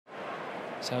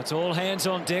So it's all hands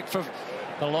on deck for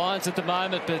the Lions at the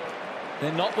moment, but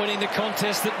they're not winning the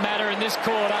contests that matter in this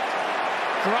quarter.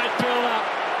 Great build-up.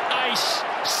 Ace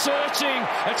searching.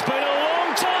 It's been a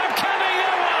long time coming,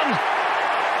 that one.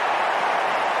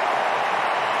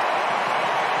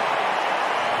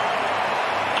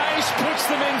 Ace puts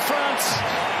them in front.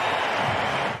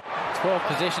 12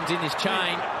 possessions in this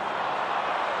chain.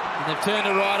 And they've turned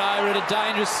it right over at a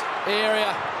dangerous area.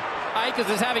 Akers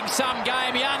is having some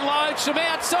game. He unloads from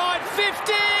outside.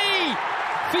 50!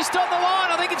 Fist on the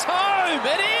line. I think it's home.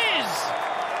 It is!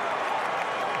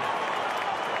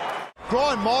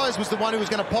 Brian Myers was the one who was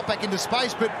going to pop back into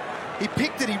space, but he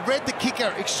picked it. He read the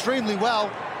kicker extremely well.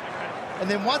 And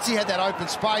then once he had that open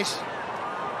space,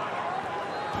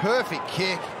 perfect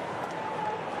kick.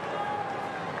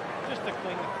 Just to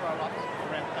clean the throw-ups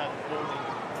around the building.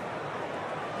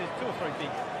 There's 2 or 3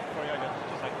 big choreographs,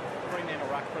 just like 3-man a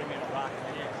ruck, 3-man a ruck,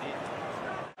 and yeah, that's it.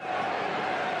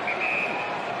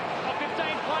 A 15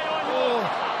 play on. Oh.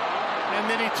 And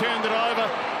then he turned it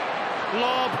over.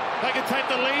 Lob. They can take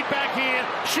the lead back here.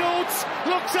 Schultz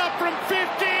looks up from 50.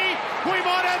 We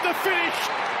might have the finish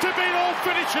to beat all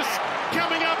finishes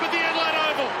coming up at the Adelaide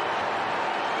Oval.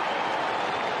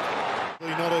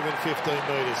 Not even 15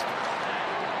 metres.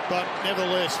 But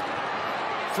nevertheless,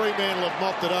 Fremantle have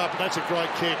mopped it up. That's a great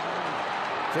kick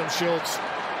from Schultz.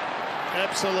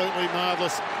 Absolutely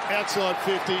marvellous. Outside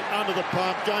 50, under the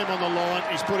pump, game on the line.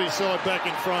 He's put his side back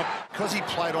in front. Because he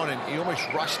played on it, he almost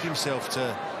rushed himself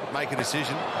to make a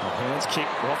decision. Hands kick.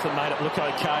 Rothman made it look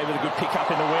okay with a good pick up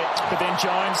in the wet, but then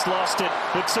Jones lost it.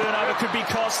 The turnover could be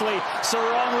costly.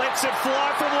 Sarong lets it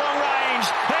fly from long range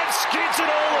and skids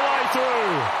it all the way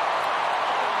through.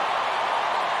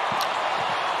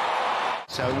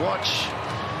 So watch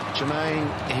Jermaine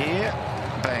here.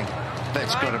 Bang.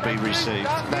 That's got to be received.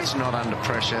 That's not under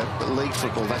pressure. League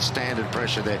football, that's standard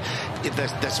pressure there.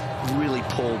 That's really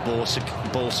poor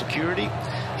ball security.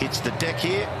 Hits the deck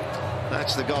here.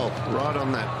 That's the goal. Right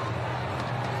on that.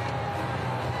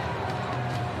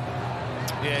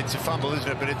 Yeah, it's a fumble, isn't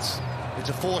it? But it's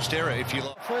a forced error, if you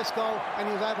like. First goal, and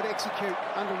he was able to execute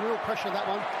under real pressure, that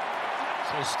one.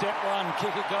 So step one,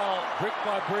 kick a goal, brick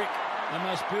by brick. They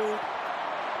must build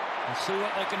and see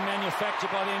what they can manufacture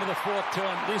by the end of the 4th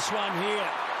term. This one here,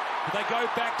 if they go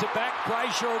back-to-back,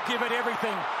 Brayshaw will give it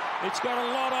everything. It's got a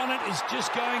lot on it. It's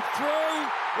just going through.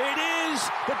 It is.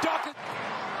 The docket.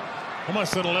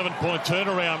 Almost an 11-point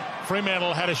turnaround.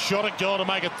 Fremantle had a shot at goal to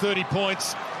make it 30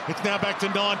 points. It's now back to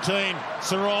 19.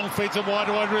 Sarong feeds it wide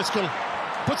to O'Driscoll.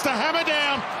 Puts the hammer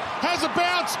down. Has a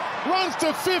bounce. Runs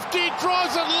to 50.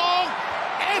 Drives it long.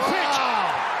 Epic.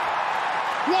 Wow.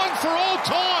 One for all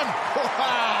time.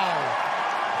 Wow.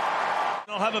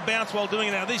 I'll have a bounce while doing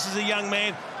it. Now, this is a young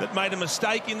man that made a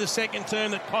mistake in the second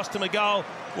term that cost him a goal.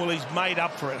 Well, he's made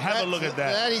up for it. Have a look at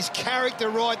that. That is character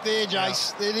right there,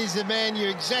 Jace. Yeah. It is the man,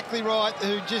 you're exactly right,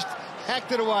 who just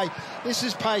hacked it away. This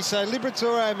is pace. So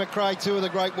Liberatore and McRae, 2 of the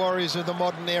great warriors of the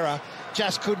modern era,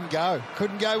 just couldn't go.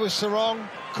 Couldn't go with Sarong.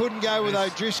 Couldn't go with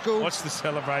O'Driscoll. Watch the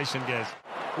celebration, Gaz.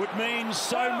 Would mean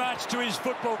so much to his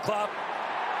football club.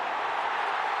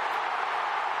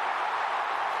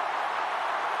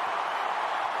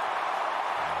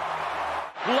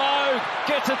 Lowe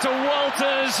gets it to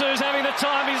Walters, who's having the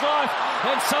time of his life,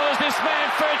 and so is this man,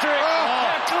 Frederick.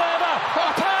 How clever!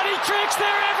 Party tricks,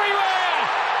 they're everywhere!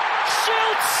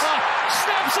 Schultz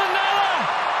snaps another!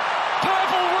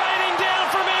 Purple raining down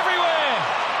from everywhere!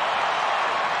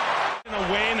 An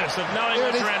awareness of knowing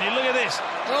what's around here. Look at this.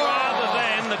 Rather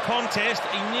than the contest,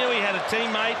 he knew he had a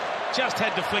teammate, just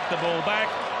had to flick the ball back.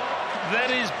 That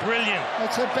is brilliant.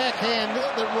 That's a backhand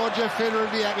that Roger Federer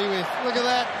would be happy with. Look at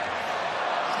that.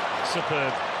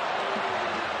 Superb.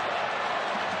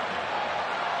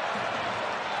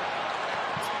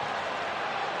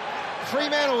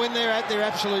 Fremantle, when they're at their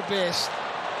absolute best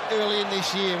early in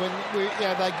this year, when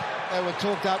they were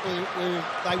talked up,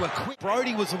 they were quick.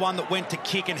 Brodie was the one that went to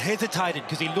kick and hesitated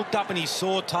because he looked up and he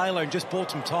saw Taylor and just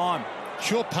bought some time.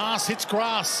 Short pass, hits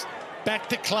grass. Back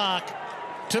to Clark.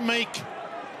 To Meek.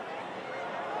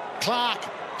 Clark.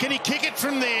 Can he kick it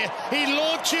from there? He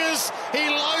launches. He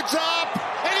loads up.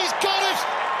 And he's got it.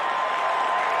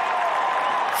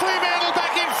 Fremantle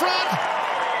back in front.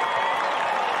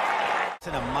 It's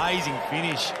an amazing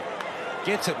finish.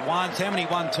 Gets it once. How many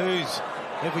 1-2s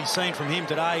have we seen from him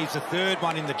today? He's the 3rd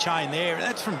one in the chain there.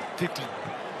 That's from 50,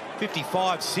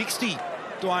 55, 60.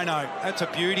 Duano, that's a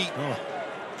beauty. Oh.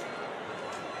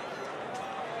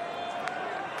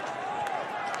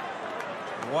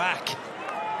 Whack.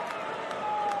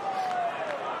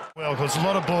 Well, because a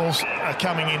lot of balls are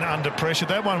coming in under pressure.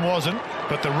 That one wasn't.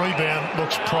 but the rebound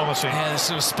looks promising. Yeah, there's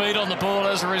some speed on the ball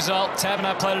as a result.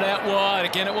 Chapman played it out wide.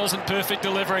 Again, it wasn't perfect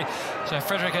delivery. So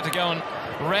Frederick had to go and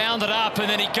round it up, and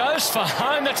then he goes for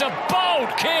home. That's a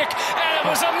bold kick, and it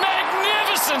was a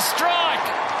magnificent strike.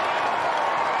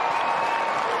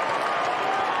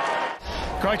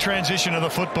 Great transition of the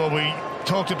football. We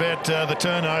talked about the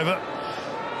turnover,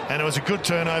 and it was a good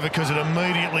turnover because it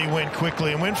immediately went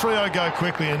quickly. And when Freo go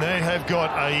quickly, and they have got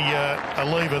a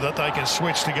lever that they can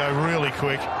switch to go really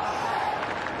quick,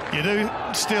 you do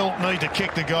still need to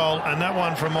kick the goal, and that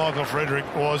one from Michael Frederick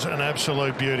was an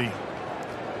absolute beauty.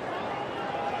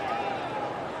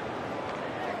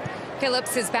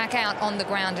 Phillips is back out on the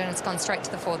ground and it's gone straight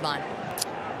to the forward line.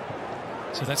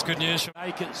 So that's good news from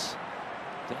Akers.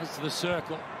 Does to the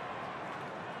circle.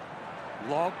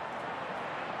 Lob.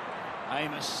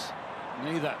 Amos.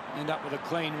 Neither end up with a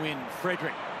clean win.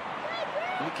 Frederick.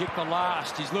 He kicked the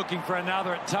last. He's looking for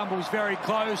another. It tumbles very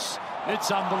close. It's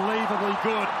unbelievably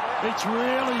good. It's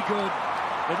really good.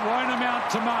 It won't amount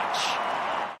to much.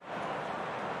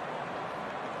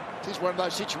 It's one of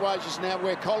those situations now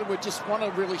where Collingwood just want to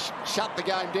really shut the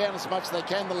game down as much as they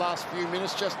can the last few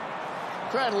minutes. Just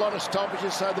create a lot of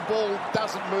stoppages so the ball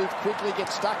doesn't move quickly,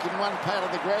 gets stuck in one part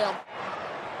of the ground.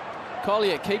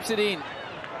 Collier keeps it in.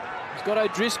 He's got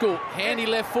O'Driscoll, handy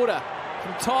left footer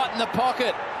from tight in the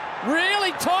pocket.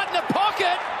 Really tight in the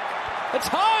pocket. It's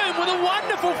home with a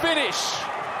wonderful finish.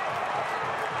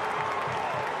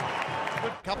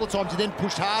 A couple of times he then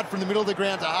pushed hard from the middle of the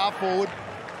ground to half forward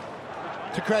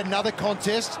to create another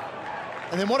contest.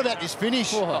 And then what about this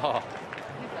finish? Oh.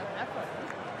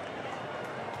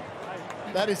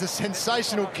 That is a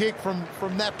sensational kick from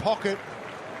that pocket.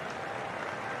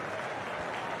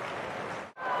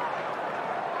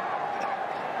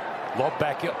 Lob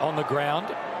back on the ground.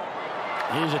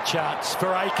 Here's a chance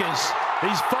for Akers.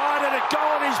 He's fired at a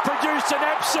goal and he's produced an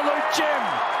absolute gem.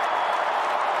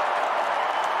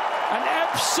 An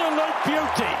absolute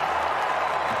beauty.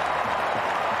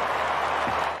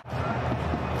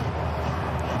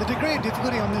 The degree of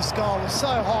difficulty on this goal was so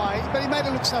high, but he made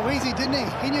it look so easy, didn't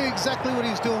he? He knew exactly what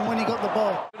he was doing when he got the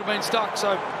ball. Could have been stuck,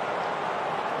 so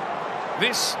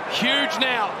this huge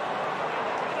now.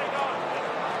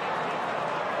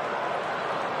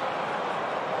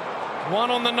 One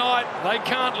on the night. They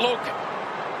can't look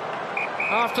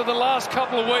after the last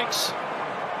couple of weeks.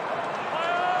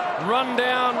 Run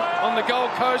down on the Gold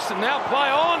Coast and now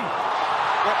play on.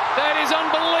 Yep. That is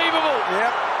unbelievable.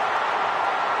 Yep.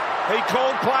 He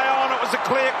called play on. It was a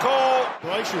clear call.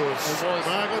 Brayshaw's.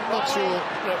 Mark, I'm not sure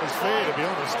that was fair, to be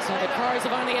honest. So the Crows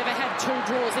have only ever had 2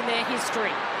 draws in their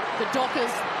history. The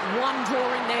Dockers, 1 draw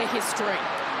in their history.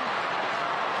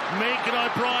 Meek and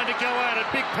O'Brien to go at it.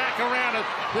 Big pack around it.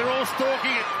 They're all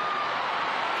stalking it.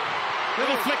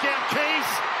 Little flick out Keys.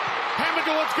 Hammer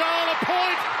towards goal, a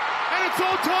point. And it's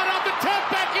all tied up. The tap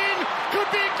back in.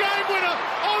 Could be a